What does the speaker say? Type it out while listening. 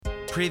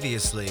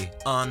Previously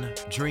on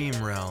Dream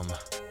Realm.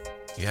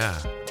 Yeah,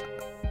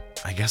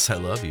 I guess I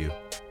love you.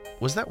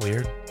 Was that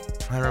weird?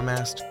 Hiram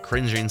asked,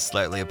 cringing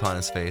slightly upon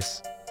his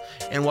face.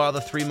 And while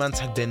the 3 months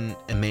had been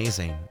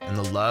amazing and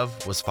the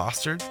love was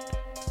fostered,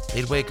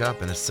 they'd wake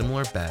up in a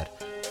similar bed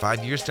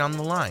 5 years down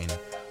the line,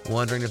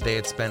 wondering if they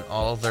had spent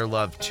all of their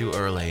love too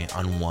early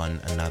on one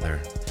another.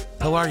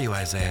 How are you,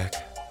 Isaac?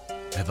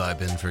 Have I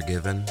been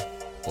forgiven?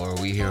 Or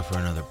are we here for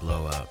another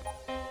blowout?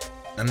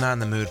 I'm not in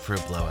the mood for a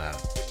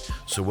blowout.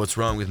 So what's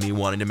wrong with me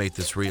wanting to make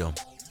this real?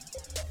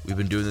 We've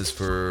been doing this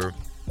for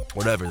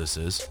whatever this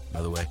is,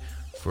 by the way.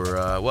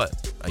 For,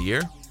 what? A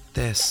year?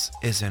 This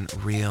isn't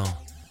real.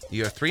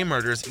 You have 3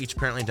 murders, each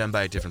apparently done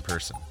by a different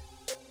person.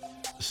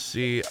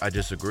 See, I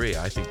disagree.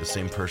 I think the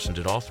same person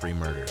did all 3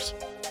 murders.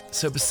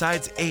 So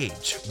besides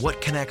age,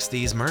 what connects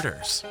these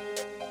murders?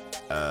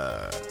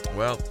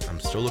 Well,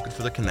 I'm still looking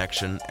for the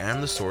connection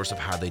and the source of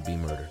how they'd be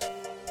murdered.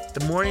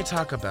 The more you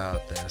talk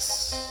about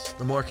this,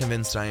 the more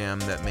convinced I am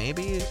that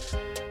maybe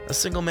a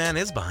single man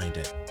is behind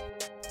it.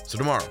 So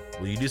tomorrow,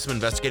 will you do some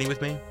investigating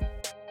with me?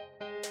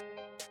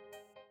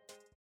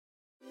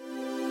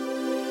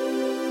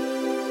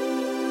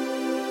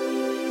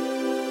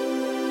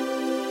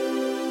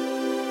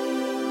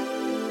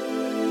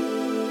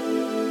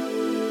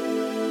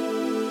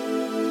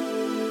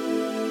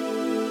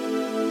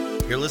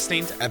 You're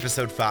listening to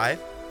episode 5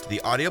 to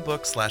the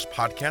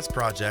audiobook/podcast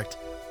project,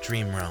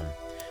 Dream Realm.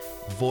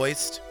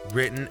 Voiced,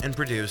 written, and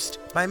produced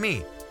by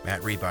me,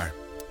 Matt Rebar.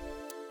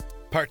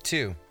 Part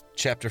 2,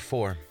 Chapter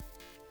 4.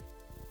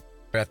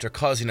 After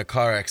causing a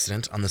car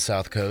accident on the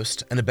South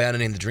Coast and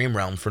abandoning the Dream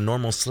Realm for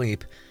normal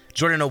sleep,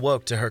 Jordan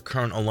awoke to her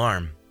current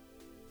alarm.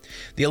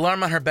 The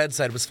alarm on her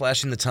bedside was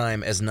flashing the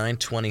time as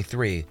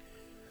 9:23,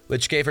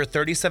 which gave her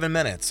 37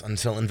 minutes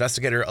until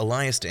investigator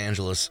Elias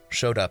DeAngelis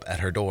showed up at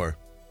her door.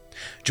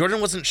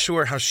 Jordan wasn't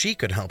sure how she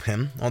could help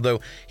him, although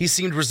he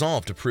seemed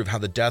resolved to prove how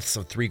the deaths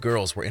of 3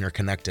 girls were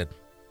interconnected.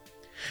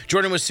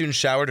 Jordan was soon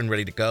showered and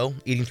ready to go,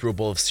 eating through a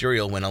bowl of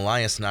cereal when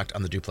Elias knocked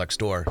on the duplex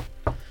door.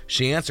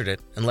 She answered it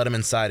and let him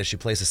inside as she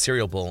placed a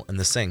cereal bowl in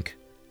the sink.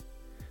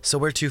 "So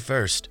where to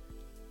first?"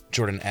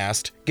 Jordan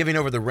asked, giving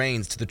over the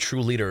reins to the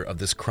true leader of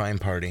this crime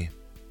party.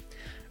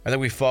 "I think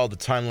we followed the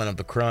timeline of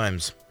the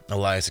crimes,"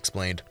 Elias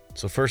explained.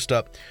 "So first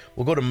up,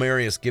 we'll go to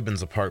Marius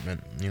Gibbons'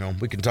 apartment.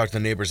 We can talk to the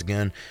neighbors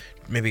again,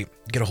 maybe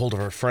get a hold of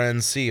our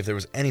friends, see if there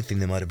was anything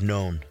they might have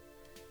known."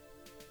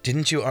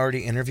 "Didn't you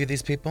already interview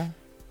these people?"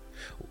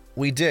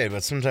 "We did,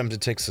 but sometimes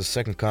it takes a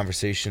second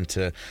conversation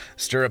to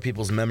stir up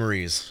people's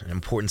memories and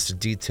importance to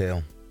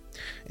detail.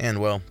 And,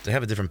 well, to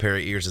have a different pair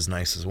of ears is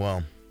nice as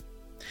well."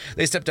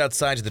 They stepped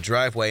outside to the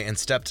driveway and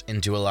stepped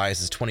into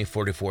Elias's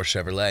 2044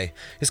 Chevrolet.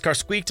 His car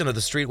squeaked onto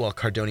the street while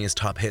Cardonia's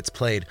top hits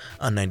played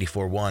on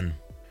 94.1.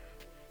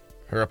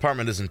 "Her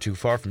apartment isn't too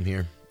far from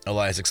here,"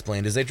 Elias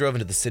explained as they drove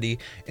into the city,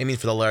 aiming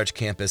for the large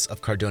campus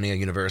of Cardonia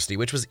University,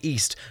 which was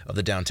east of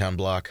the downtown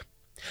block.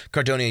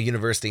 Cardonia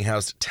University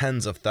housed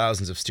tens of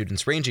thousands of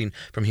students ranging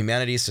from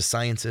humanities to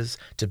sciences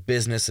to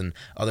business and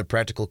other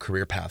practical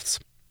career paths.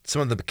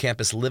 Some of the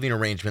campus living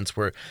arrangements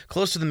were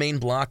close to the main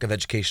block of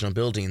educational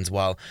buildings,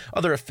 while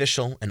other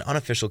official and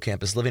unofficial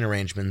campus living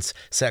arrangements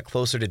sat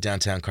closer to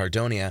downtown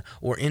Cardonia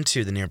or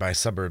into the nearby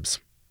suburbs.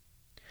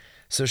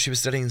 "So she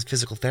was studying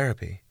physical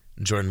therapy,"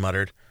 Jordan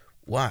muttered.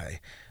 "Why?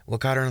 What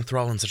got her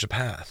enthralled in such a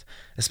path,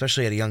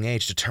 especially at a young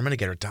age, determined to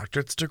get her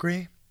doctorate's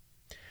degree?"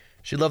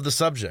 "She loved the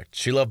subject.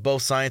 She loved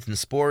both science and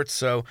sports,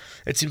 so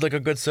it seemed like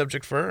a good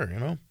subject for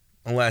her,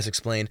 Elias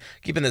explained,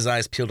 keeping his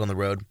eyes peeled on the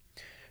road.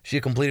 "She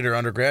had completed her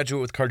undergraduate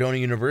with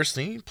Cardonia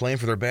University, playing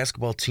for their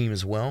basketball team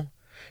as well.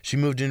 She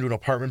moved into an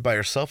apartment by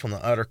herself on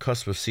the outer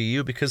cusp of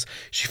CU because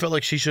she felt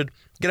like she should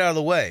get out of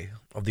the way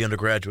of the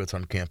undergraduates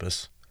on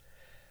campus."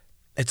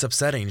 "It's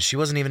upsetting. She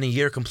wasn't even a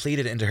year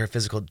completed into her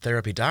physical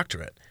therapy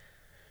doctorate."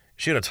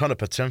 "She had a ton of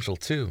potential,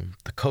 too.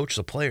 The coach,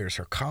 the players,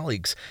 her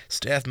colleagues,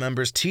 staff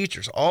members,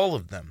 teachers, all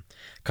of them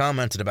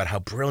commented about how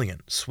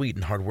brilliant, sweet,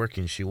 and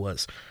hardworking she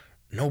was.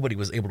 Nobody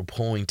was able to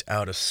point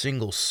out a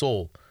single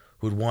soul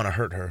who'd want to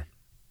hurt her.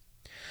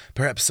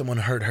 Perhaps someone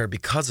hurt her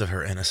because of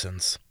her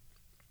innocence."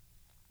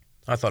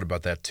 "I thought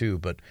about that, too,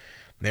 but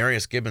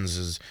Marius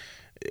Gibbons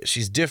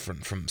she's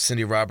different from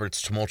Cindy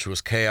Roberts'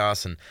 tumultuous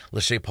chaos and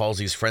Lachey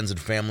Palsey's friends and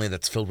family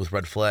that's filled with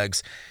red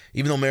flags.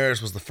 Even though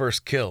Marius was the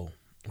first kill,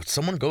 would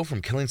someone go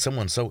from killing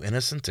someone so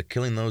innocent to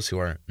killing those who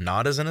are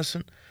not as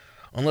innocent?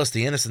 Unless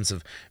the innocence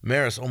of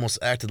Marius almost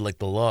acted like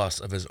the loss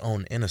of his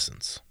own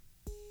innocence."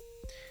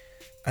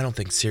 "I don't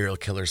think serial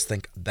killers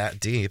think that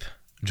deep,"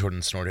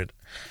 Jordan snorted.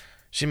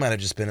 "She might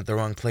have just been at the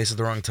wrong place at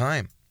the wrong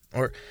time.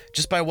 Or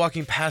just by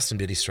walking past him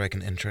did he strike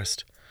an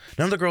interest.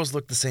 None of the girls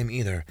look the same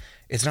either.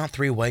 It's not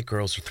 3 white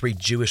girls or 3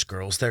 Jewish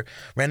girls. They're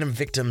random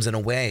victims in a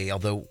way,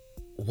 although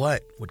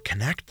what would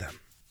connect them?"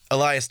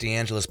 Elias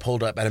DeAngelis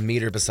pulled up at a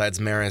meter beside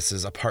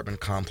Marius's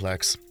apartment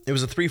complex. It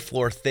was a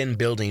 3-floor thin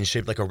building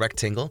shaped like a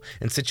rectangle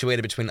and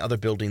situated between other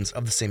buildings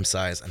of the same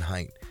size and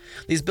height.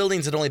 These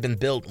buildings had only been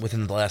built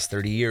within the last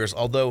 30 years,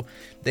 although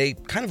they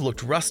kind of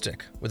looked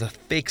rustic, with a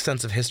fake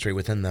sense of history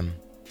within them.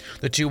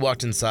 The two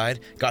walked inside,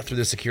 got through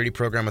the security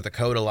program with the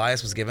code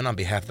Elias was given on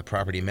behalf of the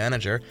property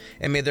manager,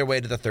 and made their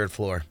way to the third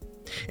floor.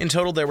 In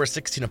total, there were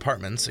 16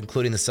 apartments,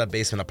 including the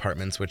sub-basement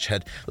apartments, which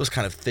had those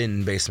kind of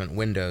thin basement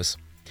windows.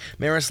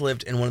 Maris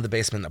lived in one of the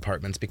basement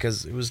apartments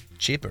because it was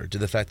cheaper due to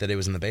the fact that it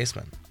was in the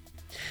basement.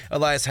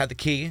 Elias had the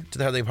key to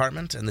the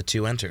apartment, and the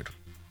two entered.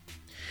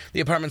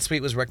 The apartment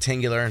suite was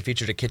rectangular and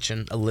featured a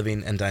kitchen, a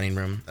living and dining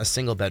room, a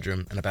single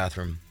bedroom, and a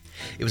bathroom.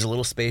 It was a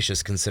little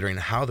spacious considering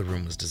how the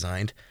room was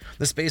designed.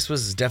 The space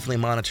was definitely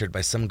monitored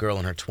by some girl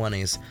in her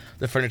 20s.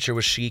 The furniture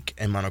was chic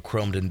and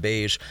monochromed in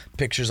beige,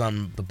 pictures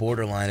on the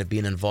borderline of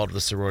being involved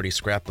with sorority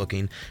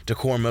scrapbooking,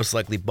 decor most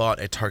likely bought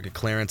at Target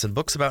clearance, and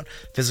books about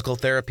physical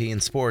therapy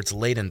and sports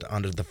laden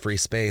onto the free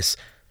space.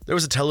 There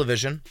was a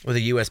television with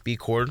a USB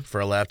cord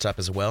for a laptop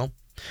as well.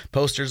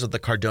 Posters of the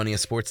Cardonia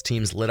sports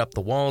teams lit up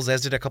the walls,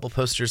 as did a couple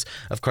posters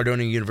of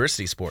Cardonia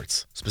University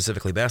sports,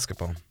 specifically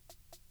basketball.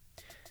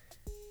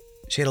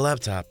 She had a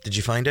laptop. Did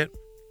you find it?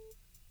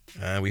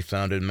 We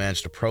found it and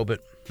managed to probe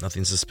it.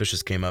 Nothing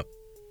suspicious came up.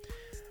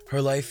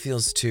 Her life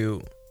feels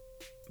too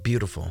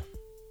beautiful,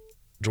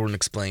 Jordan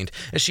explained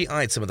as she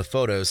eyed some of the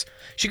photos.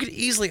 She could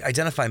easily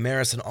identify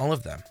Maris in all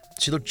of them.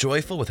 She looked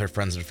joyful with her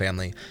friends and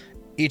family.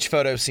 Each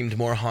photo seemed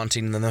more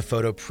haunting than the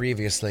photo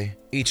previously.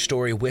 Each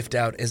story whiffed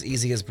out as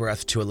easy as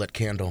breath to a lit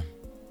candle.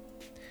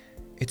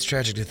 It's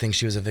tragic to think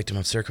she was a victim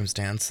of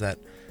circumstance, that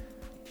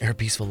her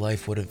peaceful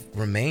life would have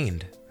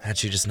remained had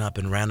she just not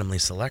been randomly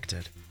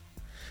selected.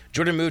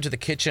 Jordan moved to the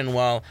kitchen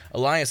while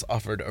Elias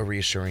offered a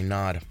reassuring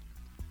nod.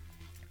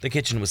 The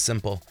kitchen was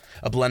simple.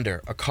 A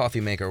blender, a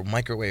coffee maker, a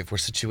microwave were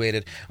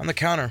situated on the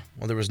counter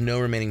while there was no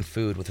remaining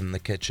food within the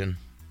kitchen.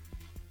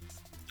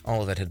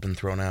 All of it had been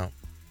thrown out.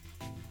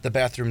 The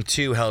bathroom,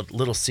 too, held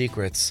little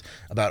secrets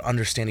about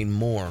understanding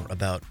more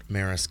about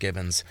Maris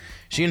Gibbons.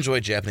 She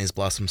enjoyed Japanese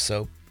blossom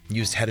soap,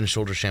 used Head &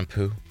 Shoulders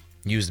shampoo,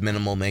 used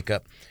minimal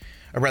makeup.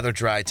 A rather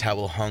dry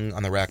towel hung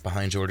on the rack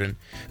behind Jordan,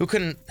 who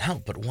couldn't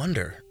help but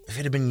wonder if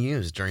it had been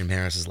used during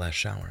Maris's last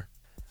shower.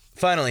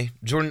 Finally,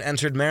 Jordan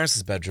entered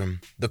Maris's bedroom,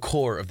 the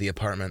core of the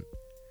apartment.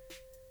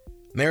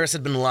 Maris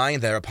had been lying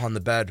there upon the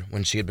bed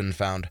when she had been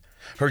found.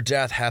 Her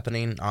death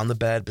happening on the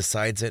bed,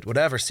 besides it,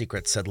 whatever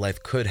secrets said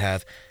life could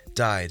have,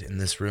 died in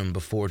this room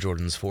before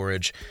Jordan's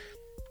forage.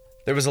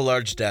 There was a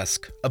large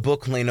desk, a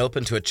book laying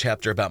open to a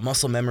chapter about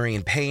muscle memory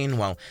and pain,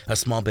 while a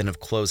small bin of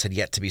clothes had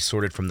yet to be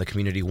sorted from the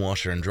community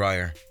washer and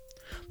dryer.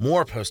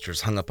 More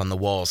posters hung up on the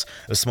walls,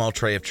 a small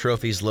tray of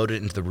trophies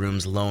loaded into the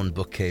room's lone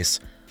bookcase.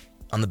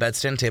 On the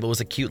bedstand table was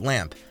a cute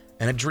lamp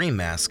and a dream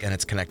mask and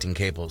its connecting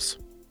cables.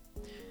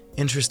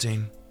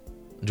 Interesting,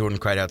 Jordan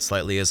cried out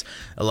slightly as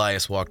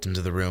Elias walked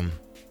into the room.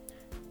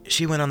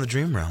 She went on the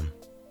dream realm.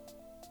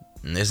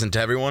 Isn't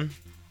everyone?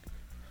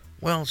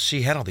 Well,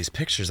 she had all these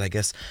pictures. I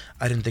guess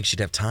I didn't think she'd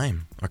have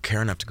time or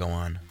care enough to go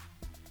on.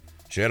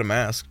 She had a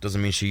mask.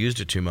 Doesn't mean she used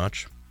it too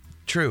much.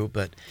 True,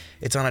 but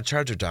it's on a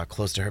charger dock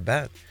close to her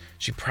bed.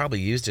 She probably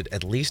used it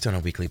at least on a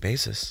weekly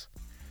basis.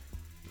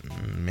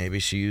 Maybe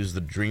she used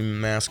the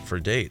dream mask for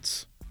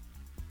dates.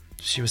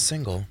 She was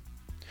single.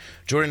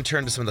 Jordan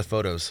turned to some of the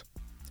photos.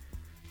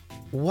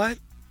 What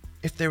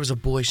if there was a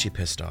boy she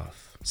pissed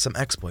off? Some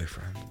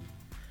ex-boyfriend?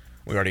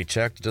 We already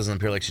checked. It doesn't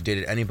appear like she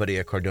dated anybody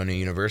at Cardonia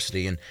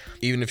University, and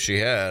even if she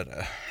had,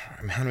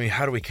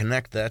 how do we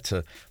connect that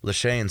to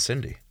Lachey and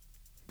Cindy?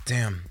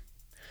 Damn.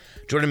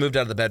 Jordan moved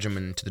out of the bedroom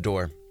and to the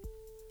door.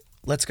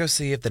 Let's go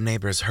see if the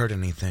neighbors heard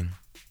anything.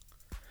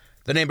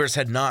 The neighbors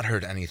had not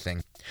heard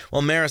anything.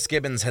 While Maris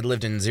Gibbons had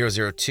lived in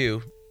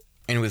 002,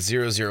 and with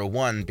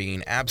 001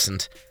 being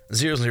absent,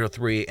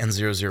 003 and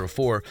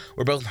 004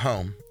 were both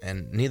home,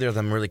 and neither of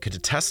them really could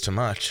attest to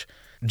much.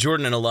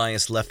 Jordan and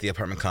Elias left the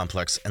apartment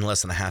complex in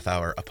less than a half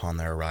hour upon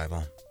their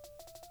arrival.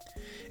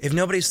 If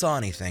nobody saw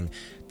anything,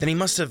 then he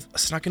must have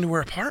snuck into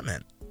her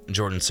apartment,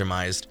 Jordan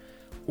surmised.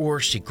 Or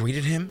she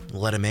greeted him,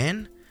 let him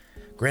in?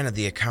 Granted,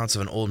 the accounts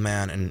of an old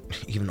man and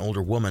even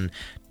older woman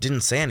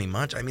didn't say any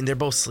much. They're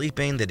both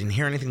sleeping. They didn't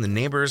hear anything. The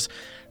neighbors,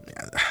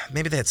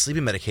 maybe they had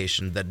sleeping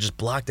medication that just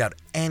blocked out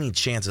any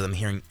chance of them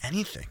hearing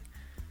anything.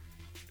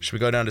 Should we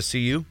go down to see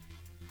you?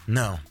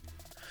 No.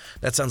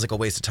 That sounds like a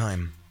waste of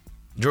time.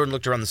 Jordan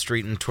looked around the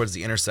street and towards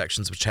the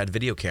intersections which had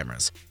video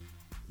cameras.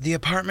 The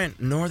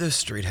apartment nor the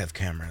street have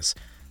cameras.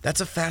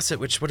 That's a facet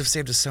which would have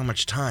saved us so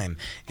much time.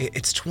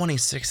 It's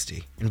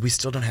 2060, and we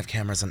still don't have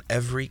cameras on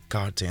every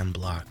goddamn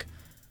block.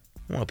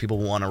 Well, people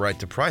want a right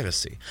to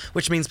privacy,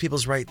 which means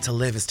people's right to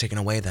live is taken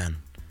away then.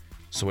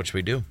 So what should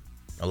we do?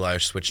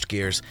 Elias switched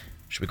gears.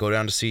 Should we go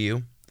down to see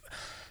you?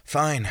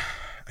 Fine.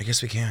 I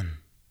guess we can,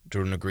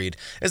 Jordan agreed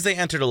as they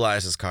entered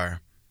Elias's car.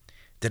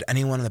 Did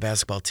anyone on the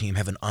basketball team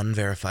have an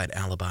unverified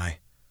alibi?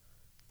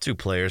 2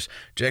 players,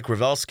 Jake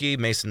Ravelski,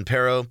 Mason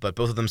Perro, but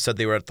both of them said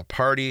they were at the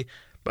party,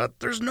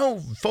 but there's no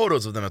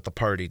photos of them at the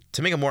party.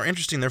 To make it more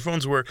interesting, their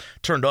phones were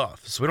turned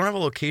off, so we don't have a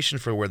location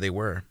for where they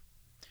were.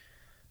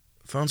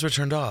 Phones were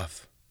turned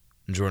off,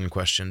 Jordan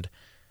questioned.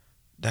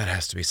 That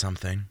has to be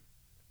something.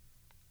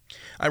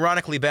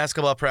 Ironically,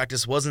 basketball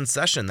practice was in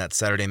session that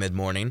Saturday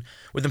mid-morning.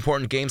 With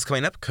important games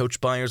coming up,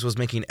 Coach Byers was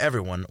making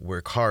everyone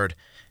work hard.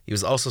 He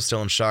was also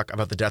still in shock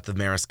about the death of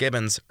Maris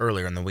Gibbons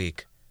earlier in the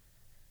week.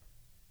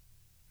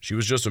 She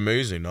was just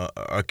amazing.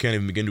 I can't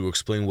even begin to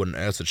explain what an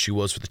asset she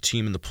was for the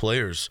team and the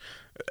players,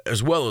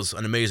 as well as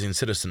an amazing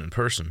citizen in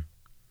person.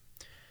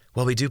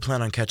 Well, we do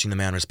plan on catching the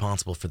man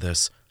responsible for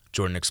this,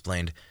 Jordan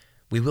explained.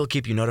 We will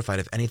keep you notified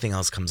if anything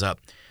else comes up.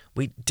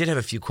 We did have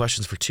a few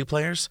questions for two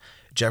players,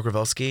 Jack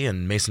Ravelski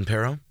and Mason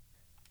Perro.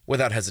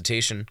 Without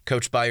hesitation,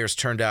 Coach Byers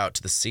turned out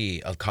to the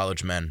sea of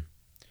college men.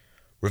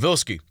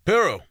 Ravelski,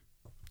 Perro!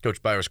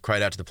 Coach Byers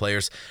cried out to the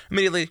players.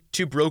 Immediately,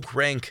 two broke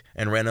rank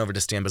and ran over to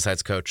stand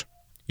beside Coach.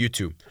 You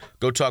two,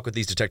 go talk with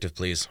these detectives,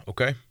 please,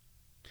 okay?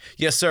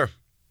 Yes, sir,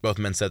 both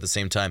men said at the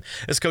same time,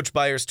 as Coach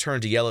Byers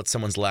turned to yell at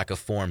someone's lack of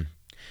form.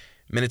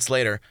 Minutes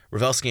later,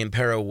 Ravelski and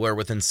Perro were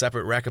within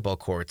separate racquetball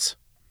courts.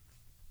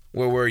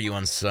 Where were you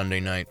on Sunday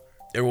night?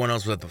 Everyone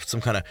else was at some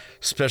kind of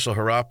special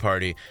hurrah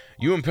party.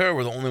 You and Perro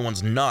were the only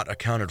ones not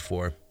accounted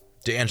for.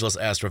 DeAngelis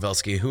asked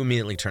Ravelski, who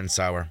immediately turned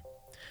sour.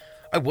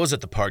 I was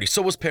at the party,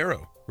 so was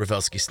Perro,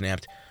 Ravelski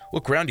snapped.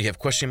 What ground do you have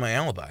questioning my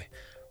alibi?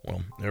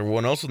 Well,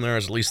 everyone else in there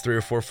has at least 3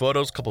 or 4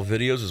 photos, a couple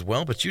videos as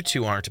well, but you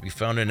two aren't to be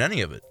found in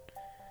any of it.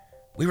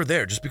 We were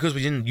there. Just because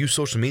we didn't use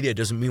social media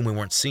doesn't mean we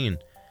weren't seen.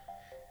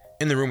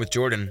 In the room with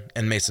Jordan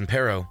and Mason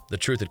Perro, the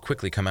truth had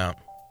quickly come out.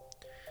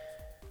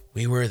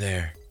 We were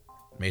there,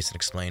 Mason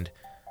explained,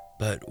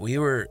 but we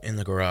were in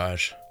the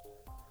garage.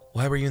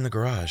 Why were you in the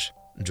garage?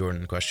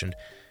 Jordan questioned.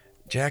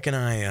 Jack and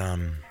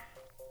I,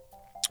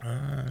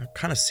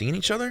 kind of seen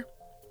each other?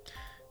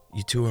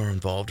 You two are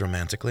involved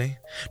romantically?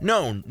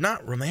 No,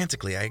 not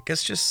romantically. I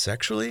guess just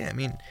sexually. I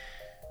mean,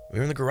 we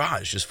were in the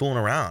garage just fooling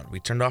around.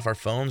 We turned off our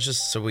phones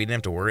just so we didn't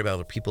have to worry about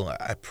other people.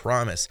 I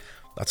promise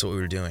that's what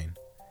we were doing.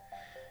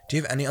 Do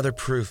you have any other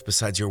proof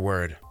besides your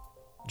word?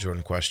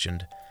 Jordan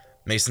questioned.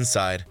 Mason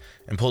sighed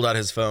and pulled out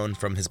his phone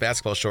from his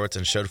basketball shorts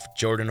and showed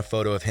Jordan a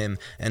photo of him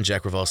and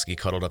Jack Ravelski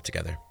cuddled up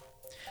together.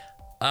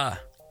 Ah,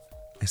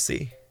 I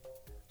see.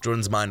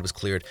 Jordan's mind was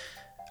cleared.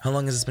 How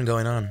long has this been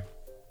going on?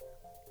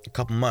 A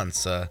couple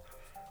months,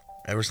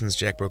 ever since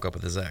Jack broke up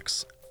with his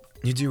ex.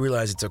 You do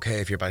realize it's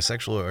okay if you're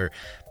bisexual or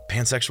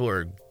pansexual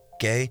or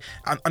gay?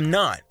 I'm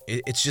not.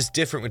 It's just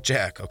different with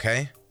Jack,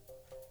 okay?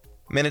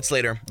 Minutes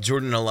later,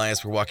 Jordan and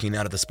Elias were walking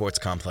out of the sports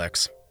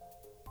complex.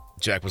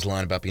 Jack was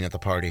lying about being at the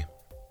party.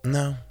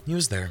 No, he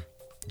was there,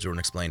 Jordan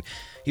explained.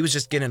 He was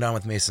just getting it on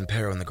with Mason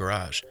Perro in the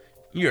garage.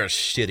 You're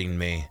shitting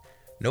me.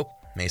 Nope,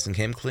 Mason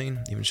came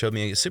clean, even showed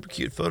me a super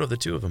cute photo of the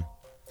two of them.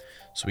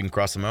 So we can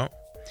cross them out?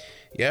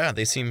 Yeah,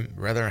 they seem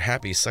rather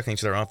happy sucking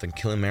each other off and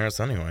killing Maris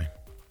anyway.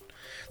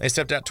 They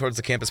stepped out towards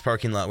the campus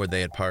parking lot where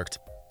they had parked.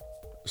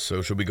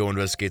 So should we go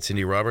investigate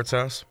Cindy Roberts'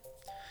 house?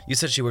 You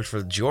said she worked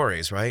for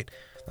Giori's, right?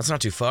 That's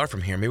not too far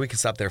from here. Maybe we can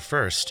stop there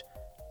first.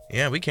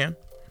 Yeah, we can.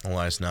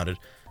 Elias nodded.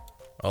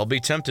 I'll be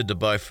tempted to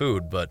buy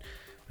food, but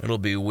it'll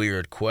be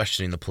weird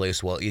questioning the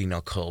place while eating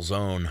a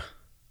calzone.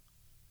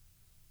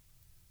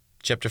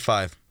 Chapter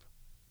 5.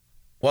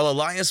 While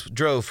Elias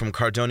drove from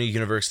Cardonia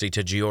University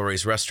to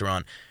Giori's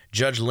restaurant,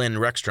 Judge Lynn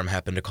Rexstrom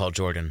happened to call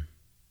Jordan.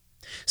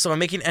 So I'm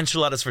making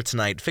enchiladas for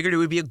tonight. Figured it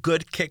would be a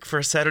good kick for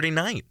a Saturday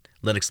night,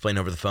 Lynn explained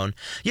over the phone.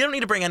 You don't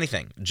need to bring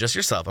anything, just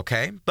yourself,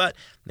 okay? But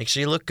make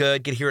sure you look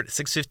good, get here at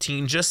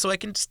 6:15 just so I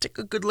can just take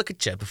a good look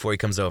at you before he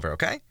comes over,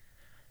 okay?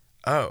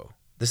 Oh,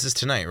 this is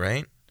tonight,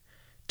 right?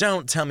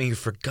 Don't tell me you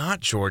forgot,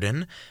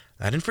 Jordan.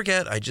 I didn't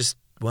forget,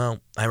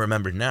 I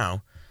remembered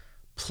now.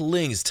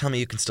 Please tell me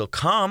you can still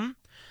come.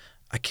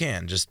 I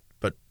can,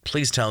 but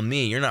please tell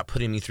me you're not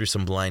putting me through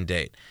some blind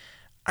date.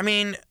 I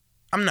mean,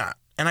 I'm not.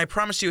 And I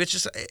promise you, it's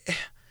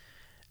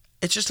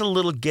just a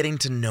little getting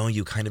to know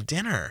you kind of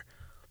dinner.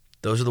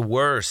 Those are the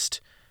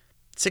worst.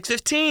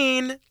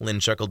 6:15,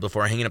 Lynn chuckled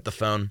before hanging up the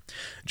phone.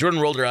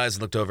 Jordan rolled her eyes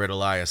and looked over at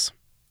Elias.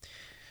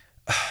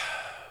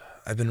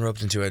 I've been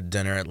roped into a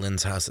dinner at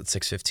Lynn's house at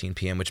 6:15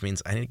 p.m., which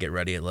means I need to get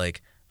ready at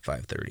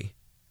 5:30.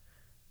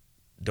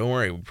 Don't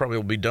worry, we probably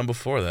will be done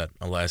before that,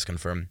 Elias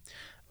confirmed.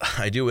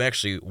 I do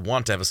actually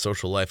want to have a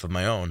social life of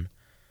my own.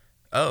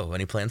 Oh,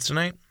 any plans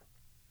tonight?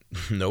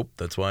 Nope,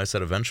 that's why I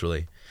said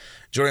eventually.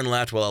 Jordan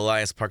laughed while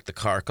Elias parked the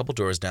car a couple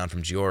doors down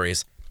from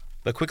Giori's.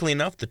 But quickly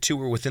enough, the two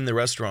were within the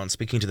restaurant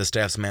speaking to the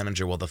staff's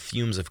manager while the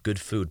fumes of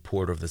good food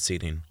poured over the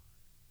seating.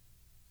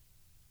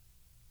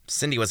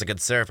 Cindy was a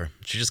good server.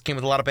 She just came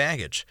with a lot of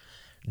baggage.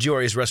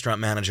 Giori's restaurant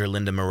manager,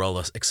 Linda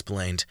Marola,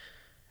 explained.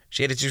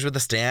 She had issues with the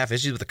staff,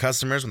 issues with the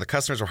customers when the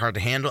customers were hard to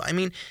handle. I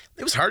mean,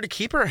 it was hard to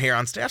keep her here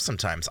on staff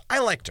sometimes. I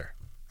liked her.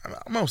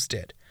 Most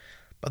did.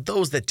 But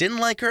those that didn't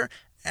like her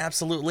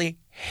absolutely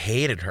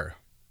hated her.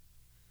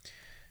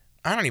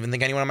 I don't even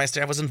think anyone on my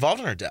staff was involved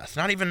in her death.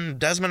 Not even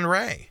Desmond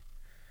Ray.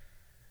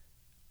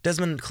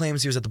 Desmond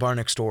claims he was at the bar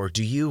next door.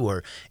 Do you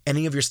or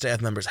any of your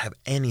staff members have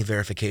any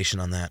verification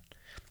on that?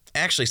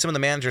 Actually, some of the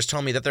managers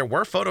told me that there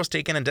were photos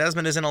taken and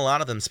Desmond is in a lot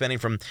of them, spanning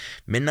from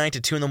midnight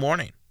to 2 in the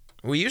morning.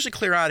 We usually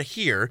clear out of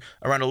here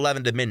around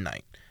 11 to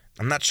midnight.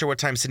 I'm not sure what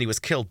time Cindy was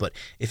killed, but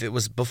if it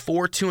was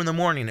before 2 in the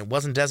morning, it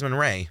wasn't Desmond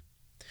Ray.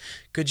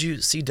 Could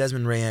you see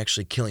Desmond Ray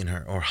actually killing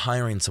her or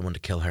hiring someone to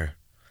kill her?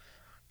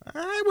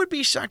 I would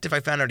be shocked if I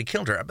found out he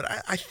killed her,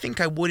 but I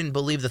think I wouldn't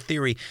believe the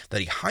theory that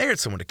he hired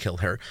someone to kill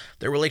her.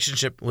 Their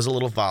relationship was a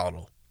little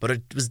volatile, but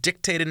it was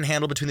dictated and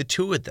handled between the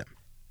two of them.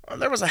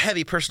 There was a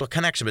heavy personal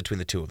connection between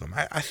the two of them.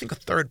 I think a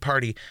third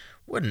party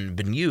wouldn't have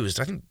been used.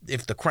 I think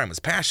if the crime was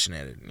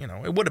passionate,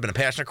 it would have been a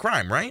passionate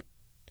crime, right?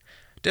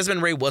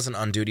 Desmond Ray wasn't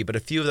on duty, but a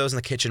few of those in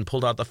the kitchen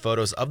pulled out the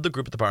photos of the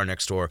group at the bar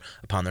next door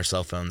upon their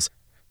cell phones.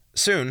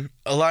 Soon,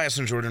 Elias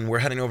and Jordan were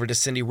heading over to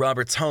Cindy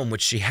Roberts' home,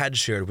 which she had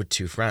shared with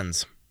two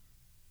friends.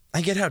 I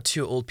get how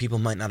two old people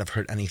might not have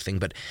heard anything,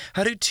 but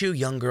how do two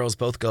young girls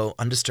both go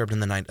undisturbed in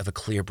the night of a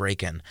clear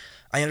break-in?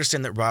 I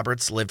understand that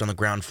Roberts lived on the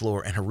ground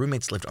floor and her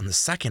roommates lived on the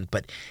second,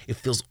 but it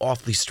feels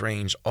awfully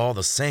strange all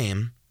the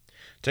same.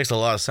 It takes a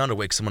lot of sound to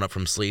wake someone up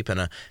from sleep, and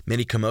a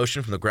mini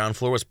commotion from the ground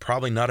floor was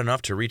probably not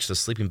enough to reach the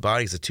sleeping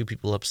bodies of two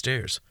people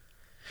upstairs.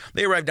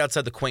 They arrived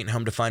outside the quaint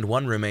home to find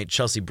one roommate,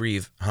 Chelsea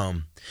Breve,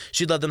 home.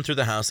 She led them through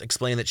the house,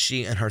 explaining that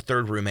she and her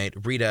third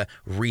roommate, Rita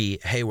Ree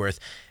Hayworth,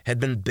 had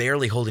been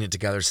barely holding it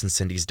together since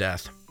Cindy's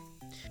death.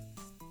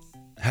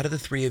 How did the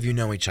three of you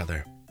know each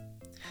other?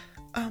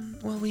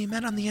 Well, we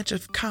met on the edge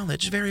of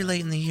college very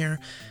late in the year.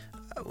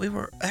 We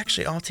were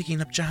actually all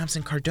taking up jobs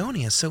in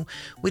Cardonia, so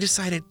we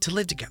decided to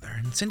live together,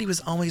 and Cindy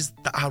was always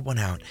the odd one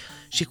out.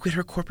 She quit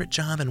her corporate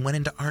job and went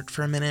into art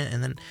for a minute,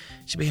 and then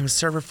she became a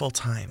server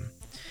full-time.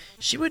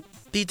 She would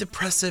be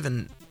depressive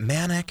and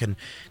manic and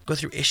go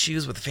through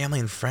issues with family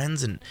and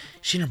friends, and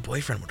she and her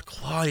boyfriend would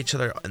claw at each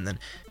other and then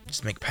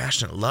just make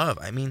passionate love.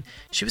 I mean,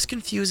 she was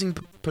confusing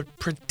but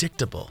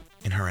predictable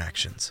in her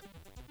actions.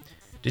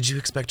 Did you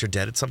expect her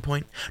dead at some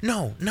point?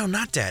 No,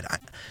 not dead.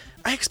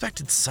 I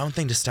expected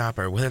something to stop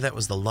her, whether that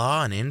was the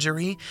law, an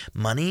injury,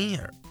 money,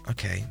 or,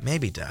 okay,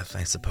 maybe death,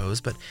 I suppose,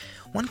 but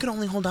one could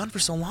only hold on for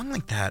so long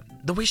like that,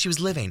 the way she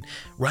was living,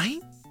 right?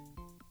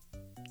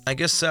 I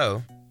guess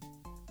so.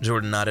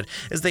 Jordan nodded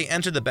as they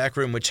entered the back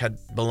room which had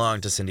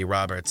belonged to Cindy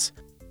Roberts.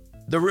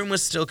 The room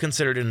was still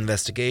considered an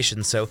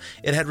investigation, so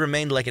it had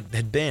remained like it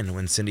had been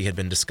when Cindy had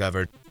been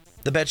discovered.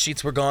 The bed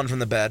sheets were gone from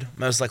the bed,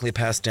 most likely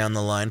passed down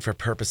the line for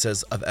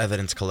purposes of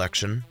evidence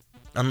collection.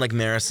 Unlike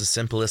Maris's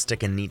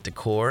simplistic and neat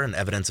decor and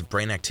evidence of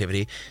brain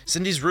activity,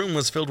 Cindy's room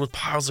was filled with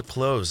piles of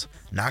clothes,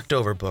 knocked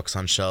over books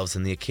on shelves,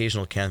 and the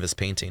occasional canvas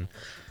painting.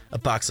 A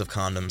box of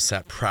condoms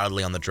sat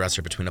proudly on the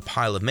dresser between a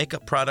pile of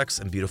makeup products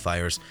and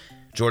beautifiers.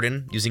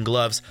 Jordan, using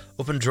gloves,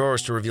 opened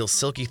drawers to reveal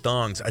silky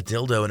thongs, a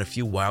dildo, and a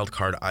few wild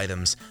card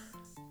items.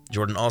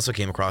 Jordan also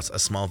came across a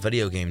small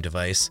video game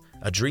device,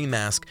 a dream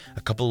mask,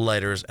 a couple of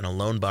lighters, and a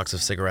lone box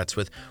of cigarettes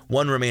with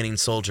one remaining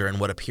soldier and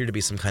what appeared to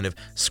be some kind of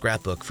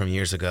scrapbook from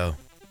years ago.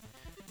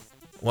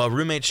 While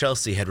roommate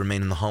Chelsea had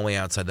remained in the hallway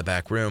outside the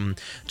back room,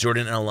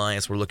 Jordan and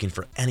Elias were looking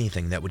for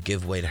anything that would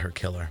give way to her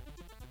killer.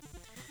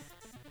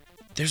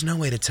 There's no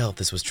way to tell if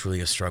this was truly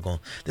a struggle.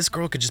 This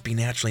girl could just be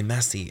naturally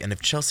messy, and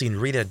if Chelsea and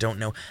Rita don't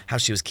know how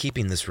she was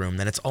keeping this room,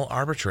 then it's all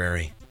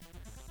arbitrary.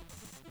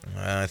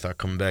 I thought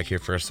coming back here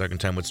for a second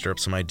time would stir up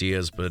some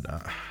ideas, but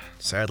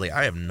sadly,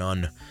 I have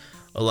none.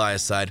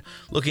 Elias sighed,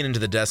 looking into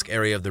the desk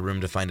area of the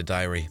room to find a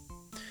diary.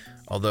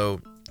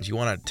 Although, if you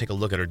want to take a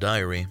look at her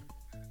diary...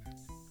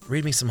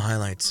 Read me some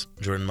highlights,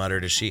 Jordan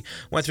muttered as she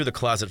went through the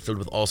closet filled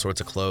with all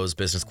sorts of clothes,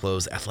 business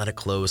clothes, athletic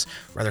clothes,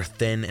 rather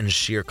thin and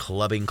sheer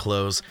clubbing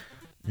clothes.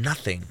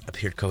 Nothing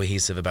appeared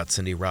cohesive about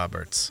Cindy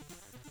Roberts.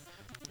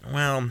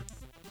 Well,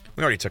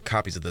 we already took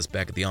copies of this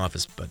back at the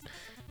office, but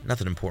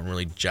nothing important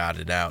really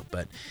jotted out.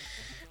 But,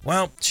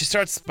 well, she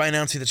starts by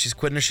announcing that she's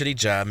quitting her shitty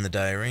job in the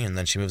diary, and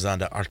then she moves on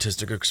to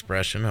artistic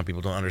expression, how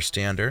people don't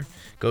understand her.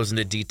 Goes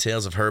into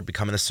details of her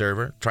becoming a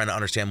server, trying to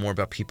understand more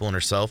about people and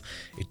herself.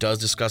 It does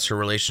discuss her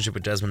relationship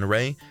with Desmond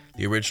Ray,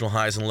 the original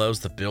highs and lows,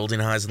 the building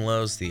highs and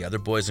lows, the other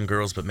boys and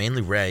girls, but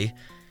mainly Ray.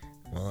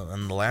 Well,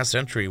 and the last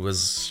entry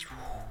was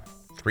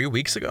 3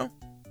 weeks ago?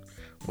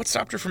 What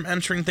stopped her from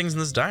entering things in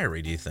this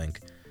diary, do you think?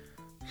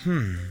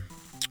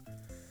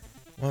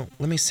 Well,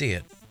 let me see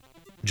it,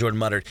 Jordan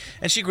muttered,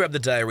 and she grabbed the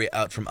diary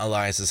out from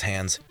Elias's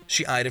hands.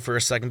 She eyed it for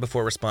a second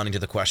before responding to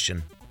the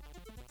question.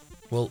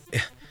 Well,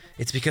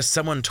 it's because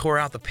someone tore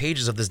out the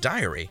pages of this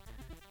diary.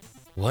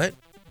 What?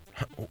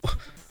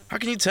 How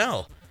can you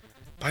tell?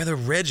 By the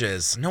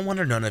ridges. No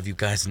wonder none of you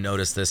guys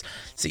noticed this.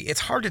 See, it's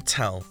hard to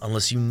tell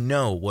unless you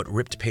know what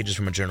ripped pages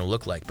from a journal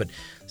look like. But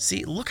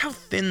see, look how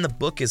thin the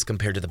book is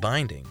compared to the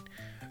binding.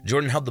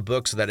 Jordan held the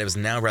book so that it was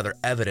now rather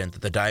evident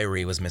that the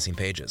diary was missing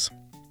pages.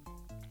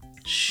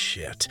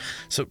 Shit.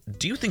 So,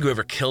 do you think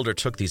whoever killed her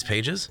took these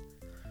pages?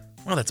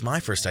 Well, that's my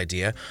first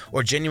idea.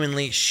 Or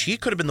genuinely, she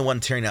could have been the one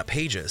tearing out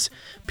pages.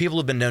 People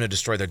have been known to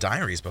destroy their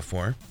diaries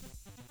before.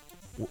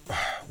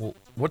 Well,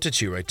 what did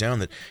she write down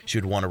that she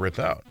would want to rip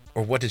out?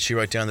 Or what did she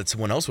write down that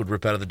someone else would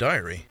rip out of the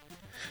diary?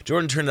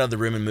 Jordan turned out of the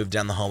room and moved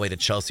down the hallway to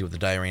Chelsea with the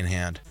diary in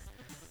hand.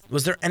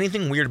 Was there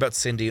anything weird about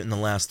Cindy in the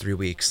last 3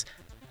 weeks?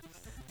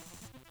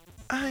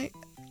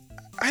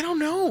 I don't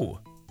know,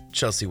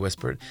 Chelsea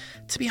whispered.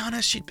 To be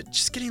honest, she'd been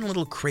just getting a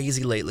little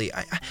crazy lately.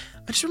 I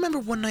just remember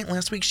one night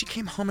last week she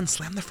came home and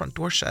slammed the front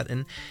door shut,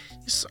 and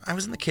I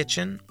was in the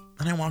kitchen.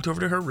 And I walked over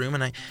to her room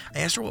and I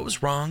asked her what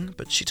was wrong,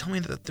 but she told me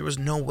that there was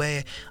no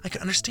way I could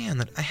understand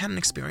that I hadn't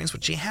experienced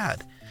what she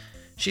had.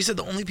 She said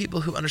the only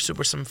people who understood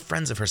were some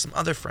friends of hers, some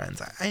other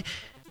friends. I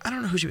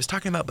don't know who she was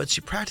talking about, but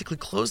she practically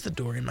closed the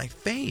door in my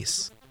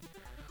face.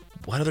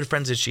 What other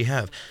friends did she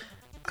have?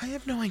 I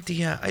have no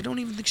idea. I don't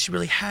even think she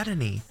really had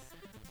any.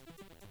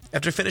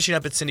 After finishing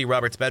up at Cindy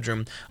Roberts'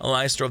 bedroom,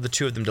 Elias drove the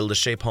two of them to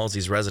Lachey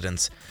Palsey's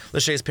residence.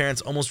 Lachey's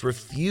parents almost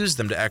refused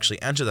them to actually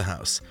enter the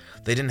house.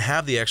 They didn't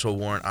have the actual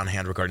warrant on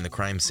hand regarding the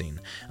crime scene.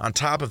 On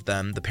top of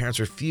them, the parents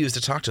refused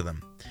to talk to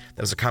them.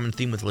 That was a common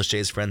theme with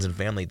Lachey's friends and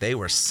family. They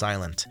were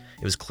silent.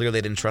 It was clear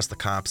they didn't trust the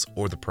cops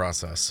or the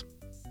process.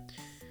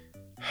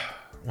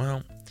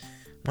 Well,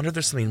 wonder if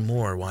there's something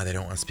more why they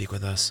don't want to speak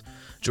with us.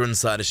 Jordan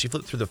sighed as she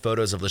flipped through the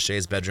photos of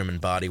Lachey's bedroom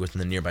and body within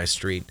the nearby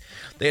street.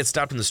 They had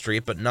stopped in the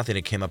street, but nothing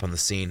had come up on the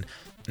scene.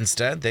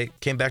 Instead, they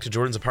came back to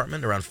Jordan's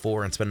apartment around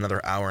 4 and spent another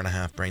hour and a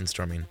half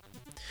brainstorming.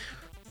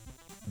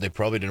 They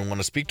probably didn't want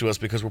to speak to us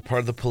because we're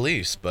part of the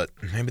police, but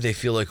maybe they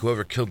feel like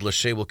whoever killed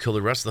Lachey will kill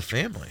the rest of the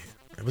family.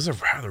 It was a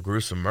rather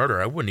gruesome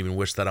murder. I wouldn't even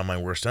wish that on my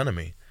worst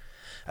enemy.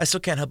 I still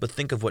can't help but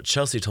think of what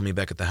Chelsea told me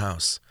back at the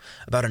house,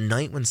 about a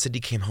night when Cindy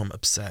came home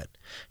upset.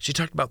 She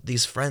talked about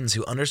these friends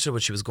who understood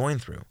what she was going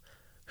through.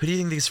 Who do you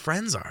think these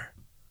friends are?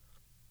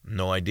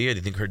 No idea. Do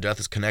you think her death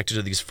is connected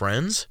to these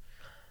friends?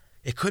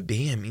 It could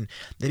be. I mean,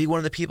 maybe one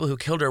of the people who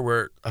killed her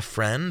were a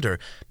friend, or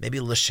maybe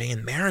Lachey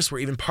and Maris were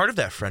even part of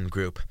that friend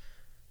group.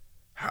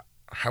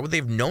 How would they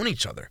have known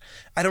each other?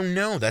 I don't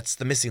know. That's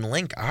the missing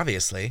link,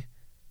 obviously.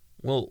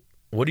 Well,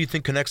 what do you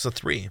think connects the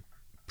three?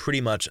 Pretty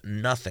much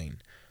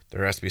nothing.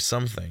 There has to be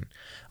something.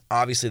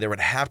 Obviously, there would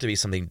have to be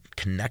something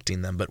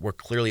connecting them, but we're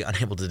clearly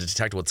unable to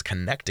detect what's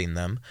connecting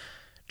them.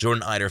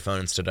 Jordan eyed her phone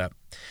and stood up.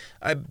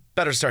 I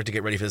better start to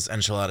get ready for this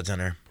enchilada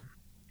dinner.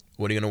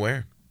 What are you going to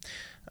wear?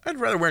 I'd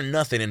rather wear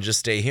nothing and just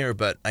stay here,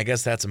 but I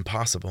guess that's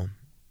impossible.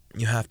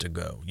 You have to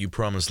go. You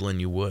promised Lynn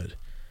you would.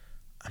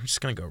 I'm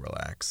just going to go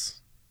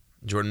relax.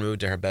 Jordan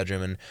moved to her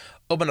bedroom and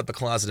opened up the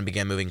closet and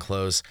began moving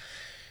clothes.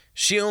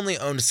 She only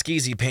owned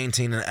skeezy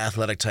painting and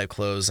athletic-type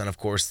clothes, and of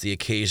course the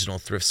occasional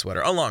thrift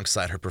sweater,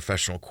 alongside her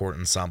professional court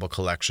ensemble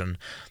collection.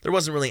 There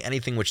wasn't really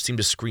anything which seemed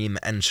to scream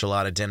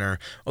enchilada dinner,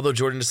 although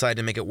Jordan decided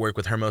to make it work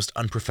with her most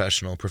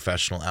unprofessional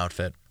professional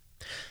outfit.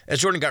 As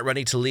Jordan got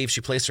ready to leave,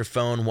 she placed her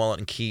phone, wallet,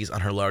 and keys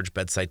on her large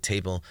bedside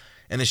table,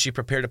 and as she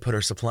prepared to put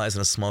her supplies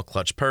in a small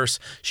clutch purse,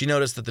 she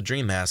noticed that the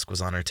dream mask was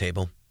on her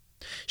table.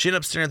 She ended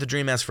up staring at the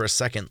dream mask for a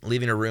second,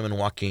 leaving her room and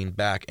walking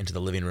back into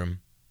the living room.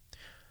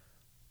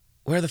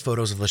 Where are the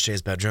photos of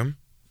Lachey's bedroom?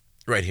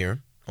 Right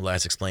here,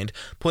 Elias explained,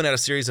 pulling out a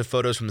series of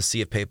photos from the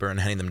sea of paper and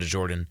handing them to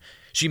Jordan.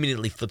 She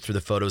immediately flipped through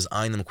the photos,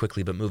 eyeing them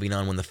quickly but moving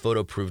on when the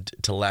photo proved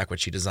to lack what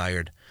she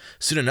desired.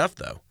 Soon enough,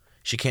 though,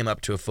 she came up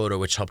to a photo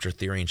which helped her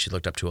theory, and she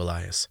looked up to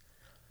Elias.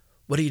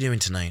 What are you doing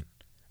tonight,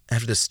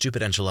 after this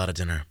stupid enchilada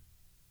dinner?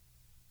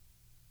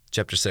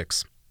 Chapter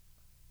 6.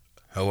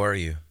 How are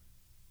you?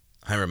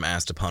 Hiram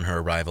asked upon her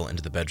arrival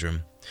into the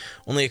bedroom.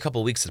 Only a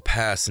couple weeks had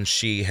passed since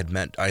she had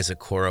met Isaac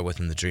Cora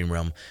within the Dream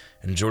Realm,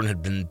 and Jordan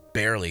had been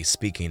barely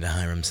speaking to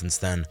Hiram since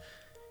then.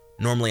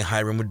 Normally,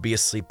 Hiram would be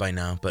asleep by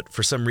now, but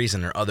for some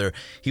reason or other,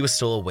 he was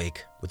still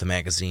awake with a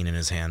magazine in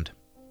his hand.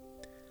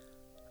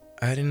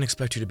 I didn't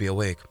expect you to be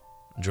awake,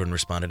 Jordan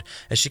responded,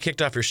 as she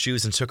kicked off her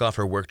shoes and took off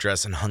her work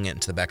dress and hung it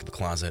into the back of the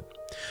closet.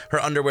 Her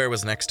underwear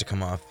was next to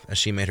come off as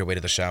she made her way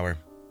to the shower.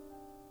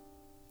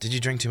 Did you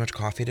drink too much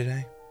coffee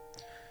today?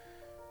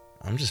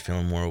 I'm just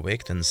feeling more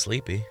awake than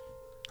sleepy,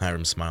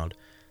 Hiram smiled.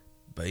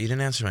 But you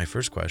didn't answer my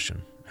first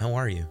question. How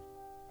are you?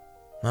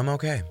 I'm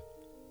okay,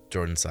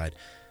 Jordan sighed.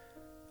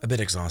 A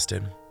bit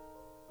exhausted.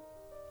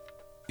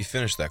 You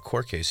finished that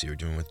court case you were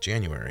doing with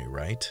January,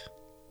 right?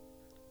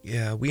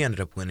 Yeah, we ended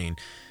up winning.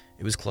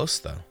 It was close,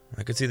 though.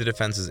 I could see the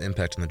defense's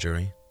impact on the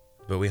jury,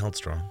 but we held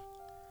strong.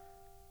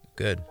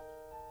 Good.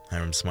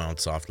 Hiram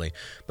smiled softly,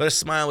 but his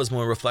smile was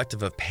more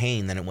reflective of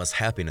pain than it was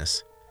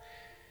happiness.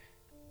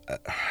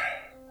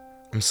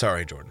 I'm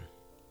sorry, Jordan.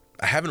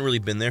 I haven't really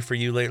been there for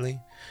you lately.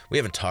 We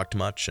haven't talked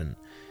much, and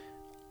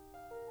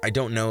I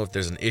don't know if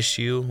there's an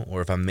issue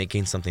or if I'm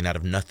making something out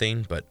of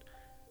nothing, but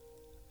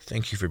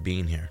thank you for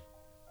being here.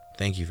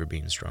 Thank you for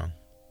being strong.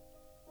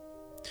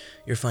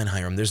 You're fine,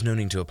 Hiram. There's no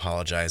need to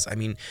apologize. I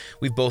mean,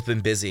 we've both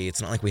been busy.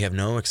 It's not like we have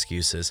no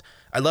excuses.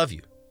 I love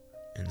you,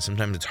 and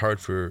sometimes it's hard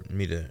for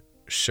me to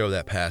show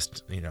that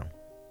past,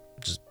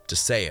 just to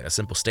say it, a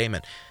simple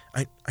statement.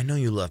 I know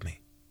you love me,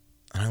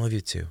 and I love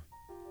you too.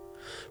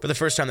 For the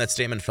first time, that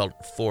statement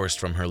felt forced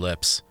from her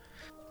lips.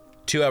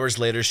 2 hours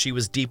later, she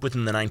was deep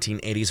within the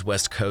 1980s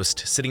West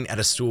Coast, sitting at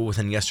a stool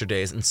within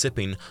yesterday's and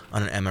sipping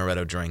on an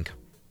amaretto drink.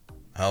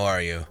 How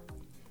are you?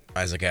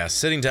 Isaac asked,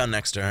 sitting down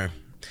next to her.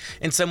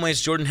 In some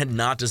ways, Jordan had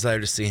not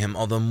desired to see him,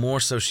 although more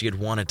so she had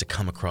wanted to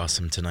come across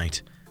him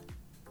tonight.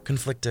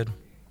 Conflicted,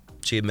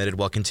 she admitted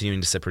while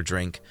continuing to sip her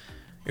drink.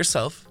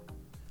 Yourself?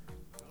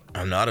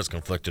 I'm not as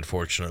conflicted,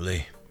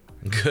 fortunately.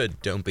 Good,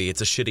 don't be.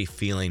 It's a shitty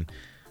feeling.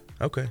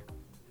 Okay.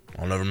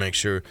 I'll never make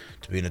sure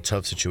to be in a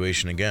tough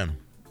situation again.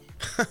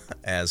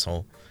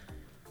 Asshole.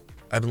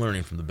 I've been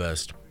learning from the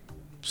best.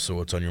 So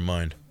what's on your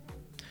mind?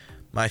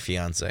 My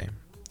fiance.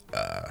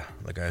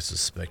 Like I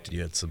suspected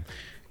you had some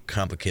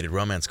complicated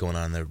romance going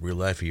on in the real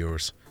life of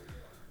yours.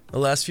 The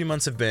last few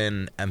months have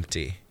been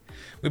empty.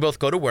 We both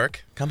go to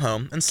work, come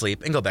home, and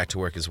sleep, and go back to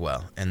work as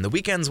well. And the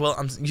weekends, well,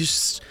 I'm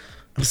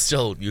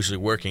still usually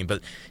working,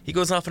 but he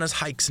goes off on his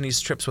hikes and his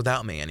trips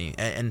without me,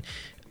 and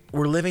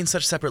we're living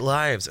such separate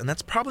lives, and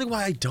that's probably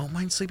why I don't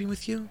mind sleeping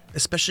with you,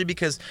 especially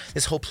because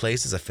this whole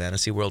place is a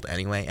fantasy world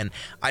anyway, and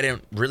I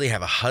didn't really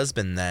have a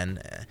husband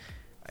then.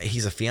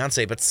 He's a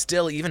fiance, but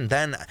still, even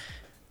then,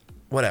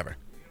 whatever.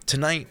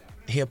 Tonight,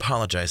 he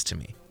apologized to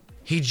me.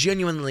 He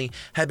genuinely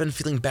had been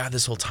feeling bad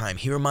this whole time.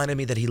 He reminded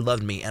me that he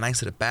loved me, and I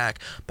said it back,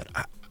 but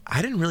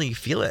I didn't really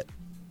feel it.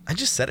 I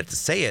just said it to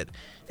say it,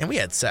 and we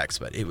had sex,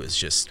 but it was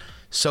just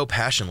so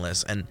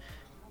passionless, and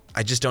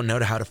I just don't know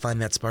how to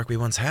find that spark we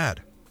once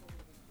had.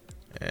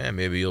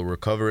 Maybe you'll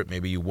recover it,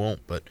 maybe you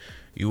won't, but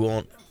you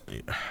won't.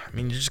 I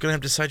mean, you're just going to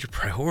have to decide your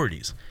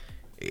priorities.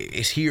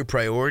 Is he your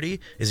priority?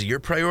 Is it your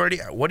priority?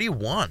 What do you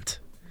want?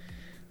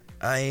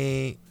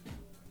 She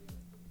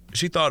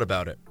thought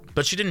about it,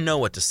 but she didn't know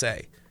what to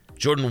say.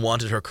 Jordan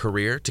wanted her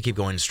career to keep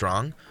going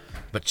strong,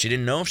 but she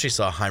didn't know if she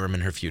saw Hiram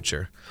in her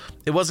future.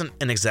 It wasn't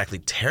an exactly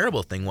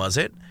terrible thing, was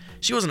it?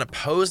 She wasn't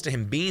opposed to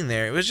him being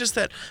there. It was just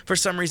that, for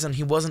some reason,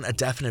 he wasn't a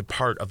definite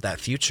part of that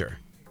future.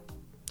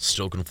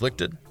 Still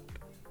conflicted?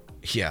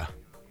 Yeah.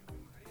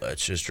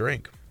 Let's just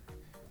drink.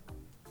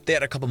 They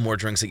had a couple more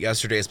drinks at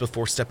yesterday's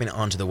before stepping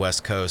onto the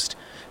west coast.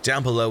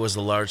 Down below was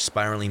the large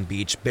spiraling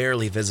beach,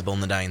 barely visible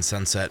in the dying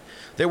sunset.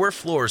 There were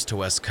floors to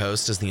West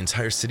Coast, as the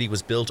entire city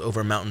was built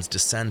over a mountain's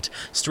descent,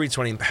 streets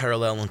running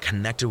parallel and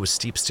connected with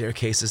steep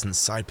staircases and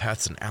side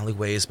paths and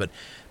alleyways, but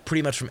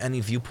pretty much from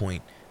any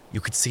viewpoint, you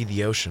could see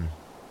the ocean.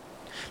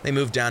 They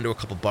moved down to a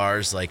couple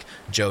bars like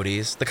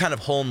Jody's, the kind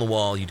of hole in the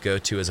wall you'd go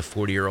to as a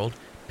 40-year-old,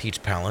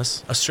 Peach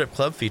Palace, a strip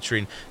club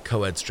featuring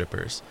co-ed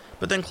strippers,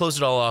 but then closed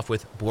it all off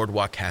with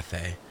Boardwalk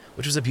Cafe,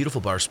 which was a beautiful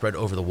bar spread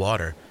over the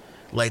water.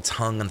 Lights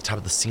hung on the top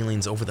of the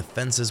ceilings over the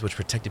fences, which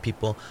protected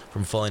people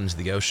from falling into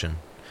the ocean.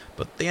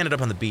 But they ended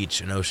up on the beach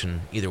and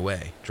ocean either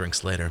way,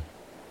 drinks later.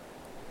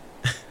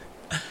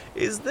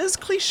 Is this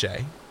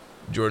cliche?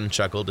 Jordan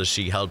chuckled as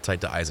she held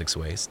tight to Isaac's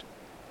waist.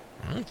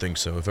 I don't think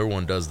so. If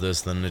everyone does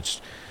this, then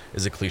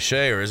is it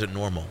cliche or is it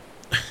normal?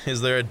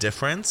 Is there a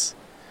difference?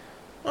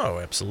 Oh,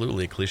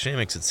 absolutely. Cliche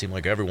makes it seem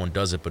like everyone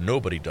does it, but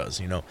nobody does.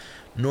 You know,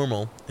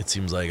 normal, it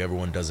seems like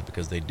everyone does it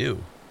because they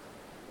do.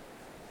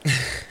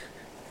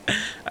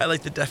 I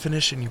like the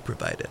definition you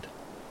provided.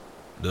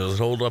 Does it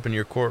hold up in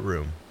your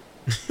courtroom?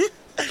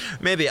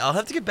 Maybe. I'll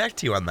have to get back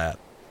to you on that.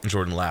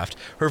 Jordan laughed,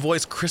 her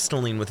voice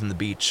crystalline within the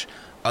beach.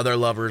 Other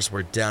lovers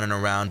were down and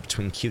around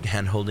between cute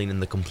hand-holding and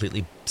the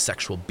completely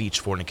sexual beach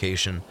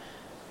fornication.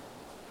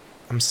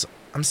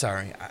 I'm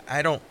sorry.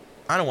 I don't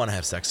want to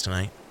have sex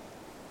tonight.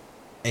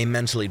 A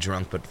mentally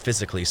drunk but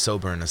physically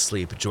sober and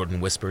asleep,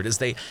 Jordan whispered as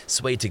they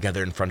swayed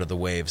together in front of the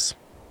waves.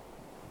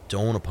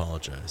 Don't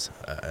apologize.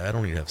 I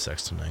don't need to have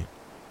sex tonight.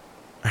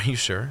 Are you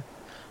sure?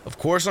 Of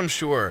course I'm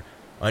sure.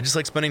 I just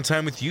like spending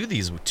time with you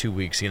these 2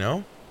 weeks, you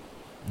know?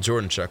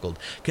 Jordan chuckled,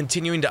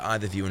 continuing to eye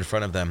the view in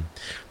front of them.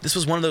 This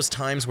was one of those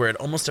times where it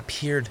almost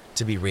appeared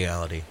to be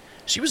reality.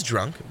 She was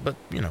drunk, but,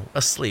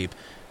 asleep.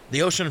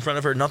 The ocean in front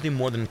of her, nothing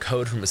more than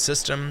code from a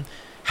system.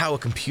 How a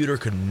computer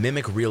could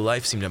mimic real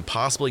life seemed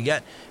impossible,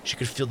 yet she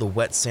could feel the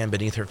wet sand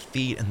beneath her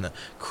feet and the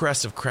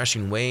crest of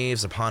crashing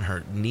waves upon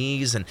her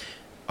knees, and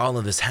all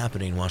of this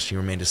happening while she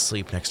remained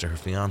asleep next to her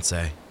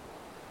fiancé.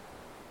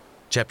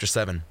 Chapter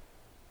 7.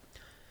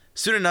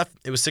 Soon enough,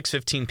 it was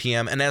 6:15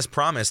 p.m., and as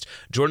promised,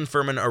 Jordan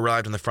Furman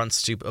arrived on the front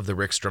stoop of the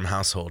Rickstrom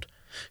household.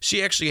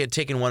 She actually had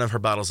taken one of her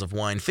bottles of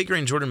wine,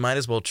 figuring Jordan might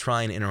as well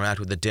try and interact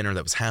with the dinner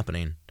that was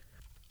happening.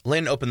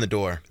 Lynn opened the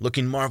door,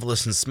 looking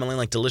marvelous and smelling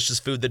like delicious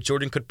food that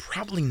Jordan could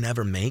probably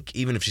never make,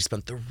 even if she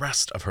spent the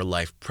rest of her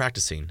life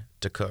practicing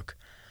to cook.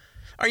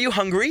 Are you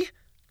hungry?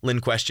 Lynn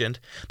questioned.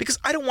 Because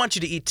I don't want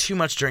you to eat too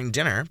much during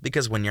dinner,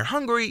 because when you're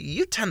hungry,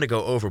 you tend to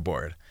go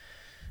overboard.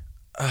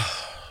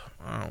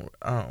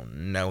 Oh,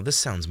 no, this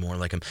sounds more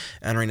like I'm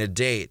entering a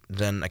date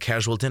than a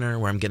casual dinner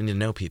where I'm getting to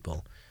know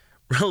people.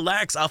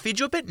 Relax, I'll feed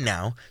you a bit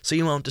now, so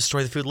you won't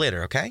destroy the food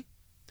later, okay?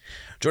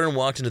 Jordan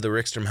walked into the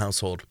Rickstrom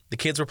household. The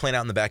kids were playing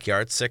out in the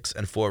backyard, 6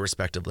 and 4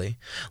 respectively.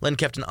 Lynn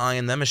kept an eye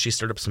on them as she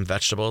stirred up some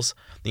vegetables.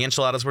 The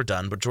enchiladas were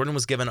done, but Jordan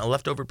was given a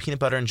leftover peanut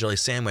butter and jelly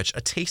sandwich,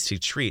 a tasty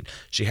treat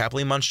she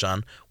happily munched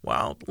on,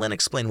 while Lynn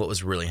explained what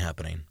was really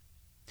happening.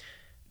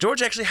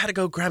 George actually had to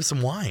go grab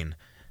some wine.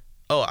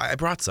 Oh, I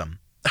brought some.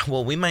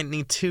 Well, we might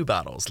need 2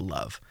 bottles,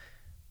 love.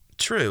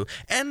 True.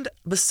 And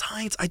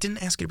besides, I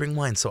didn't ask you to bring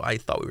wine, so I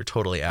thought we were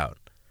totally out.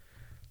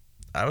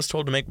 I was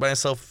told to make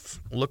myself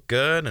look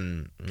good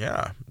and,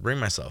 bring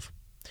myself.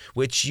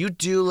 Which you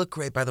do look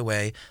great, by the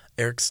way.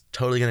 Eric's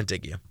totally going to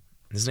dig you.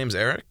 His name's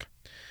Eric?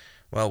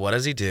 Well, what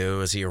does he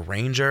do? Is he a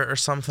ranger or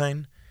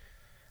something?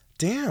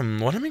 Damn,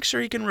 want to make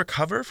sure he can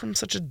recover from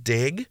such a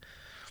dig?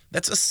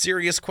 That's a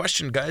serious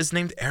question. Guys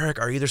named Eric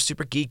are either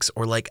super geeks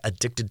or,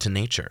 addicted to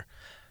nature.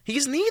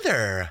 He's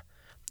neither.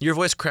 Your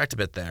voice cracked a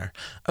bit there.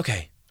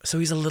 Okay, So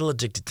he's a little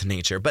addicted to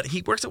nature, but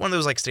he works at one of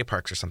those like state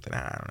parks or something. I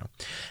don't know.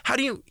 How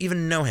do you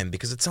even know him?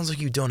 Because it sounds like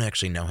you don't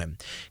actually know him.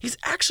 He's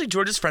actually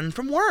George's friend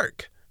from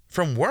work.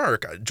 From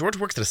work? George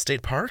works at a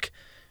state park?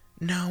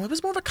 No, it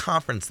was more of a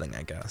conference thing,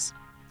 I guess.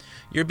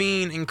 You're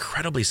being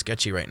incredibly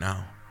sketchy right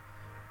now.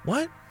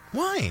 What?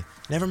 Why?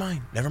 Never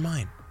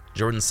mind.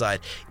 Jordan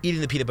sighed,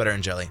 eating the peanut butter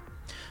and jelly.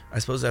 I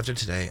suppose after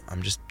today,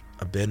 I'm just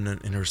a bit in an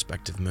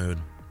introspective mood.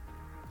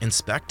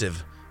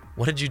 Inspective?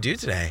 What did you do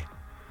today?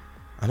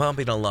 I'm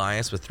helping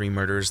Elias with 3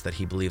 murders that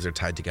he believes are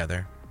tied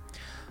together.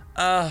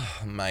 Oh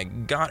my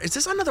god, is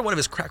this another one of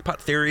his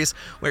crackpot theories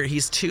where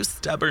he's too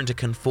stubborn to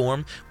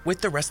conform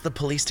with the rest of the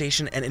police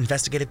station and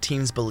investigative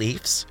team's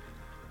beliefs?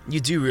 You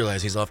do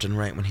realize he's often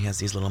right when he has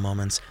these little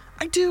moments.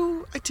 I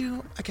do, I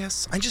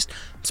guess. I'm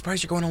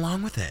surprised you're going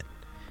along with it.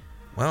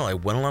 Well, I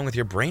went along with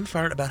your brain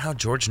fart about how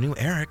George knew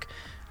Eric.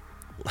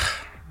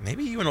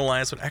 Maybe you and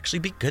Elias would actually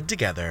be good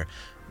together.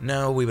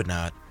 No, we would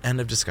not.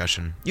 End of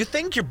discussion. You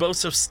think you're both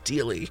so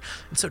steely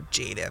and so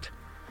jaded.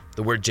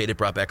 The word jaded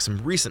brought back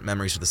some recent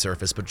memories to the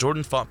surface, but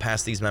Jordan fought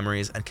past these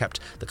memories and kept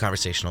the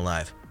conversation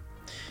alive.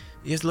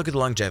 You have to look at the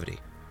longevity.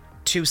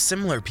 2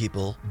 similar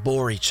people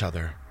bore each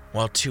other,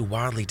 while 2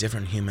 wildly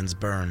different humans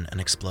burn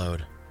and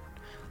explode.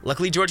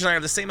 Luckily, George and I are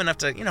the same enough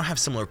to, have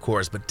similar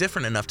cores, but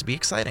different enough to be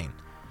exciting.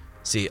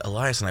 See,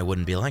 Elias and I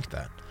wouldn't be like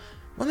that.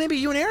 Well, maybe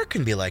you and Eric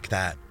can be like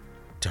that.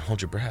 Don't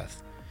hold your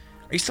breath.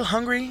 Are you still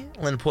hungry?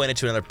 Lynn pointed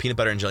to another peanut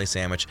butter and jelly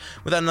sandwich.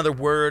 Without another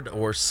word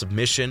or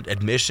admission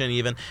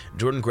even,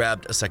 Jordan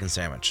grabbed a second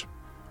sandwich.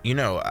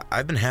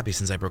 I've been happy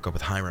since I broke up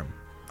with Hiram.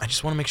 I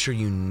just want to make sure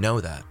you know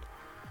that.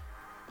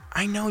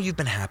 I know you've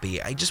been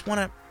happy. I just want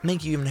to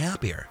make you even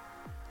happier.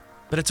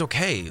 But it's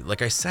okay.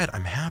 Like I said,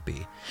 I'm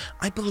happy.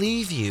 I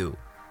believe you.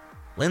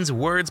 Lynn's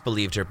words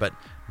believed her, but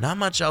not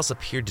much else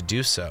appeared to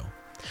do so.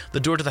 The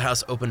door to the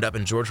house opened up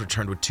and George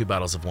returned with 2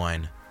 bottles of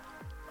wine.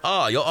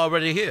 Ah, you're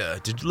already here.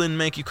 Did Lynn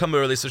make you come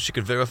early so she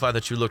could verify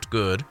that you looked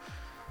good?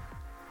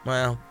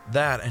 Well,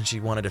 that, and she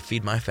wanted to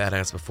feed my fat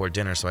ass before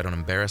dinner so I don't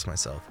embarrass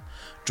myself.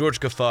 George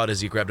guffawed as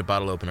he grabbed a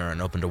bottle opener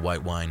and opened a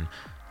white wine.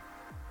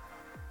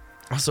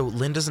 Also,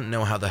 Lynn doesn't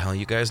know how the hell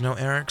you guys know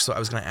Eric, so I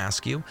was going to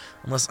ask you,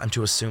 unless I'm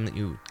to assume that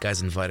you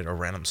guys invited a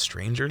random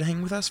stranger to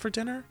hang with us for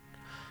dinner?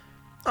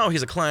 Oh,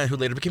 he's a client who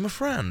later became a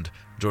friend,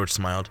 George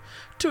smiled.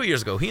 2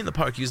 years ago, he and the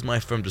park used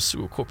my firm to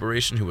sue a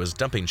corporation who was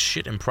dumping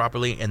shit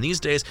improperly, and these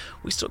days,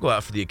 we still go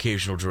out for the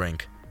occasional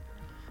drink.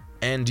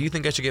 And do you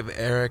think I should give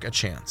Eric a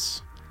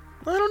chance?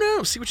 I don't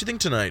know. See what you think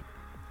tonight.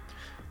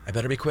 I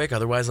better be quick,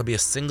 otherwise I'll be a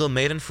single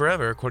maiden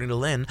forever, according to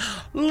Lynn.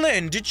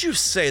 Lynn, did you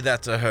say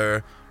that to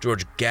her?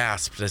 George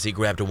gasped as he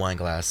grabbed a wine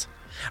glass.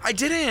 I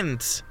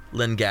didn't,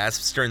 Lynn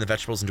gasped, stirring the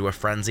vegetables into a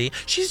frenzy.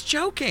 She's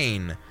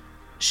joking.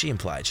 She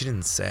implied, she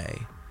didn't say.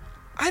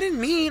 I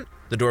didn't mean...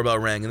 The doorbell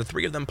rang, and the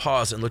 3 of them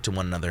paused and looked at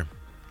one another.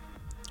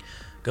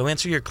 Go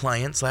answer your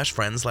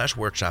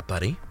client/friend/workshop,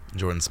 buddy,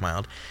 Jordan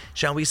smiled.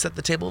 Shall we set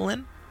the table,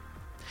 Lynn?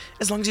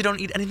 As long as you don't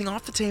eat anything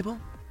off the table.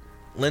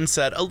 Lynn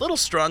said, a little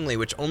strongly,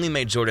 which only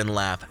made Jordan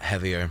laugh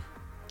heavier.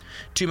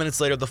 2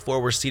 minutes later, the 4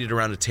 were seated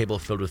around a table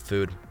filled with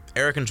food.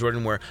 Eric and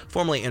Jordan were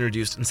formally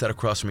introduced and sat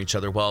across from each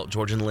other, while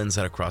George and Lynn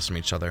sat across from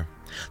each other.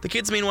 The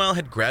kids, meanwhile,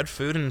 had grabbed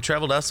food and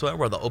traveled elsewhere,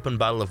 where the open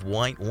bottle of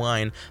white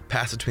wine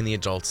passed between the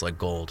adults like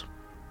gold.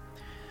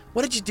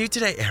 What did you do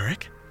today,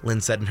 Eric?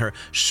 Lynn said in her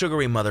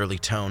sugary motherly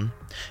tone.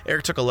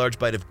 Eric took a large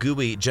bite of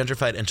gooey,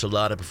 gentrified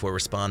enchilada before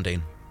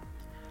responding.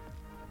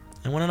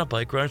 I went on a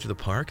bike ride through the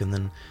park and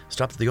then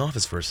stopped at the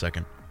office for a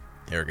second,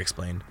 Eric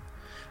explained.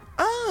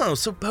 Oh,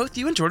 so both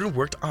you and Jordan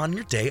worked on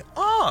your day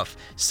off.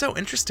 So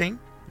interesting,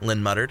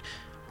 Lynn muttered.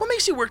 What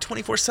makes you work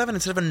 24/7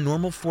 instead of a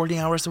normal 40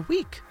 hours a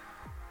week?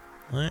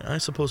 I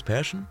suppose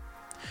passion.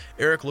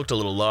 Eric looked a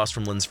little lost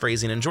from Lynn's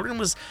phrasing, and Jordan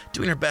was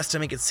doing her best to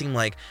make it seem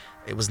like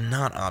it was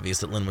not obvious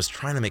that Lynn was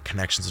trying to make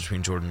connections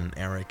between Jordan and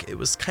Eric. It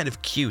was kind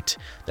of cute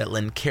that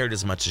Lynn cared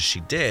as much as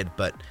she did,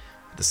 but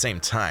at the same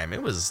time,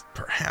 it was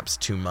perhaps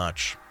too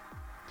much.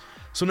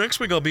 So next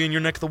week I'll be in your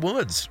neck of the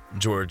woods,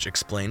 George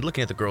explained,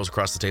 looking at the girls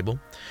across the table.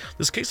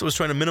 This case I was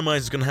trying to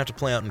minimize is going to have to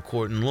play out in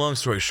court, and long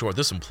story short,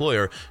 this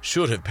employer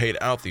should have paid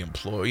out the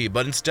employee,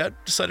 but instead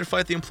decided to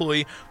fight the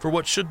employee for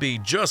what should be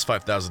just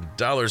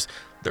 $5,000.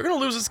 They're going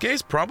to lose this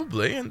case,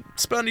 probably, and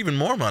spend even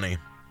more money.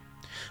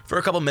 For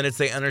a couple minutes,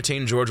 they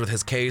entertained George with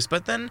his case,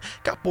 but then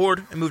got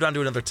bored and moved on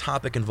to another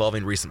topic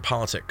involving recent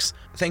politics.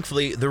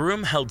 Thankfully, the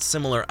room held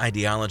similar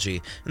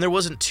ideology, and there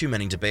wasn't too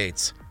many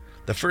debates.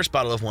 The first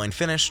bottle of wine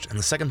finished, and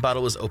the second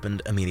bottle was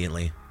opened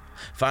immediately.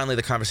 Finally,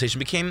 the conversation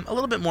became a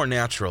little bit more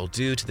natural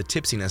due to the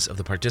tipsiness of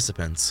the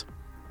participants.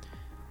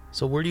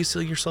 So where do you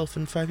see yourself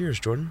in 5 years,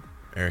 Jordan?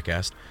 Eric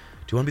asked.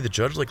 Do you want to be the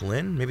judge like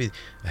Lynn? Maybe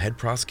a head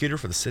prosecutor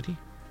for the city?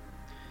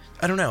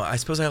 I don't know. I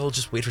suppose I'll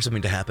just wait for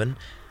something to happen.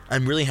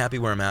 I'm really happy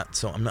where I'm at,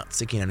 so I'm not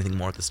seeking anything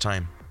more at this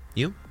time.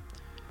 You?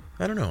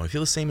 I don't know. I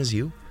feel the same as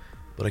you,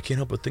 but I can't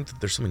help but think that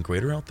there's something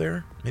greater out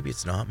there. Maybe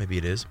it's not. Maybe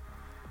it is.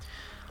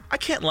 I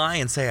can't lie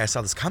and say I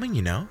saw this coming,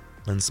 you know.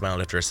 Lynn smiled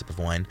after a sip of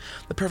wine.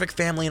 The perfect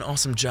family, an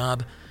awesome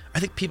job, I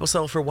think people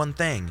settle for one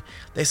thing.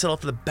 They settle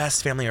for the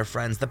best family or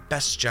friends, the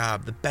best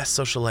job, the best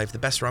social life, the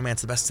best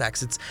romance, the best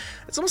sex.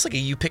 It's almost like a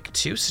you pick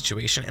two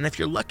situation, and if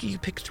you're lucky, you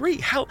pick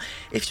three. Hell,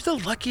 if you're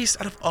the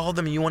luckiest out of all of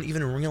them, you won't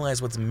even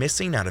realize what's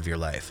missing out of your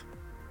life.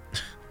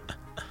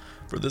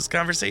 For this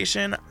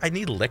conversation, I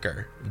need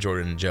liquor,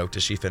 Jordan joked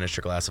as she finished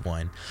her glass of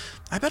wine.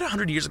 I bet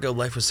 100 years ago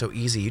life was so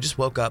easy. You just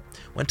woke up,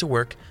 went to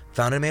work,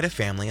 found and made a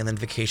family, and then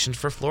vacationed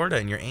for Florida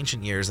in your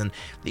ancient years. And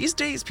these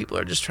days, people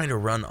are just trying to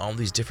run all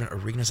these different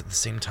arenas at the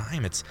same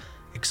time. It's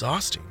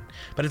exhausting.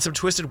 But in some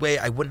twisted way,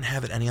 I wouldn't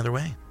have it any other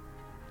way.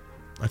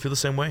 I feel the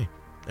same way,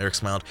 Eric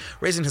smiled,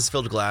 raising his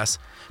filled glass.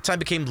 Time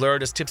became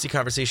blurred as tipsy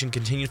conversation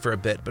continued for a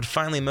bit, but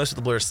finally most of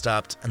the blur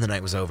stopped and the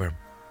night was over.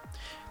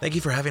 Thank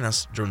you for having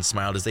us, Jordan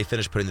smiled as they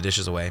finished putting the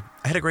dishes away.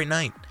 I had a great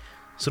night.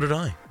 So did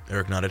I,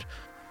 Eric nodded.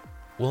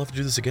 We'll have to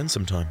do this again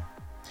sometime.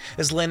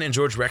 As Lynn and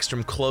George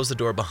Rexstrom closed the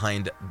door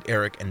behind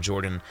Eric and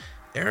Jordan,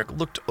 Eric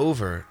looked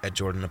over at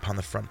Jordan upon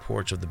the front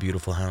porch of the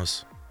beautiful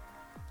house.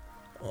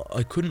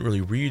 I couldn't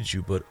really read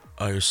you, but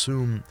I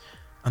assume...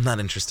 I'm not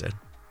interested.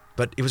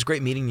 But it was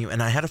great meeting you,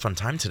 and I had a fun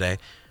time today.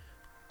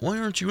 Why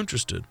aren't you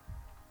interested?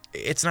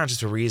 It's not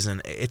just a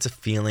reason, it's a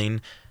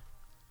feeling.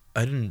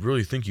 I didn't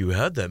really think you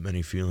had that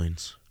many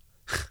feelings.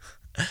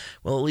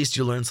 Well, at least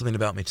you learned something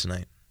about me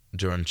tonight,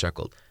 Jordan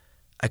chuckled.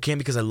 I came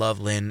because I love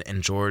Lynn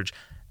and George.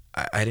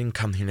 I didn't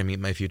come here to meet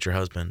my future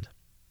husband.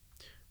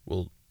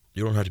 Well,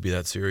 you don't have to be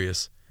that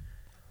serious.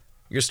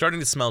 You're starting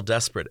to smell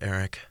desperate,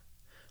 Eric.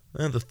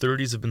 The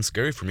 30s have been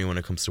scary for me when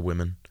it comes to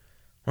women.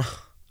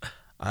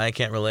 I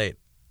can't relate.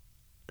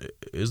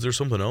 Is there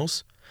something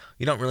else?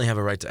 You don't really have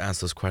a right to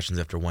ask those questions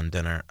after one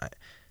dinner.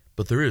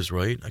 But there is,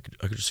 right? I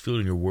could just feel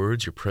it in your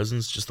words, your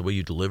presence, just the way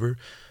you deliver.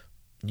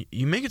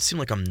 You make it seem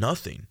like I'm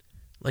nothing,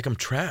 like I'm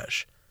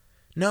trash.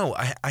 No,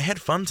 I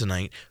had fun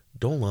tonight.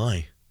 Don't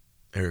lie,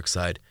 Eric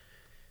sighed.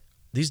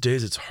 These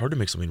days, it's hard to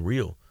make something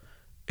real.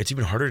 It's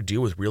even harder to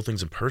deal with real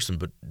things in person,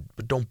 but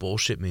don't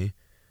bullshit me,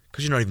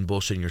 because you're not even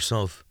bullshitting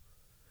yourself.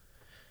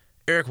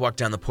 Eric walked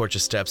down the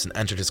porch's steps and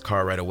entered his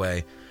car right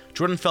away.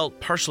 Jordan felt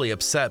partially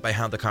upset by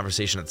how the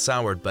conversation had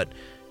soured, but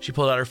she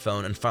pulled out her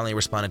phone and finally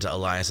responded to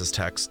Elias's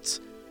texts.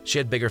 She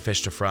had bigger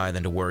fish to fry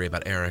than to worry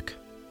about Eric.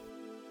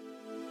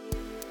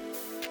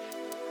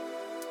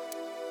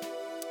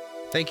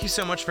 Thank you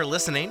so much for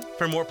listening.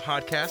 For more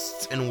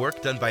podcasts and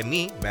work done by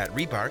me, Matt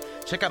Rebar,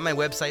 check out my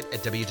website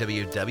at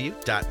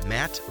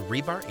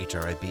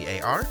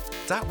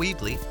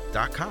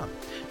www.mattrebar.weebly.com.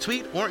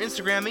 Tweet or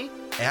Instagram me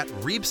at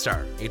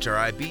Reebstar,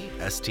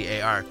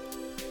 Hribstar.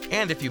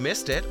 And if you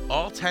missed it,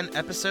 all 10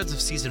 episodes of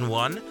Season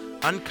 1,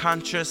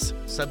 Unconscious,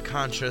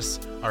 Subconscious,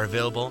 are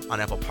available on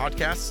Apple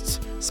Podcasts,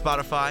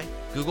 Spotify,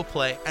 Google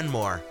Play, and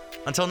more.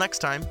 Until next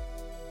time.